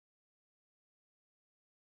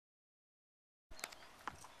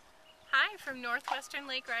Hi from Northwestern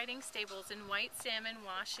Lake Riding Stables in White Salmon,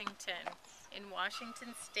 Washington, in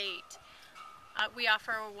Washington State. We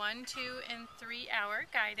offer 1, 2, and 3 hour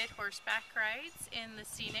guided horseback rides in the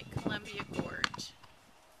scenic Columbia Gorge.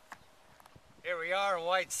 Here we are in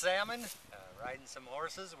White Salmon, riding some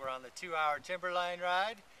horses. We're on the 2-hour timberline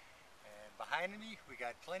ride, and behind me we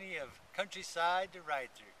got plenty of countryside to ride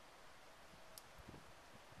through.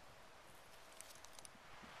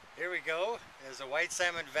 Here we go. There's a White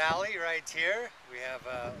Salmon Valley right here. We have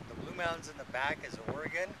the Blue Mountains in the back is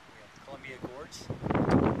Oregon. We have the Columbia Gorge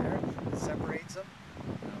there that separates them.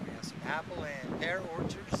 We have some apple and pear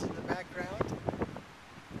orchards in the background.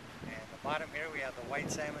 And at the bottom here we have the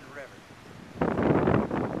White Salmon River.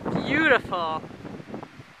 Beautiful.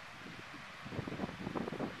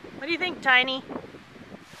 What do you think, Tiny?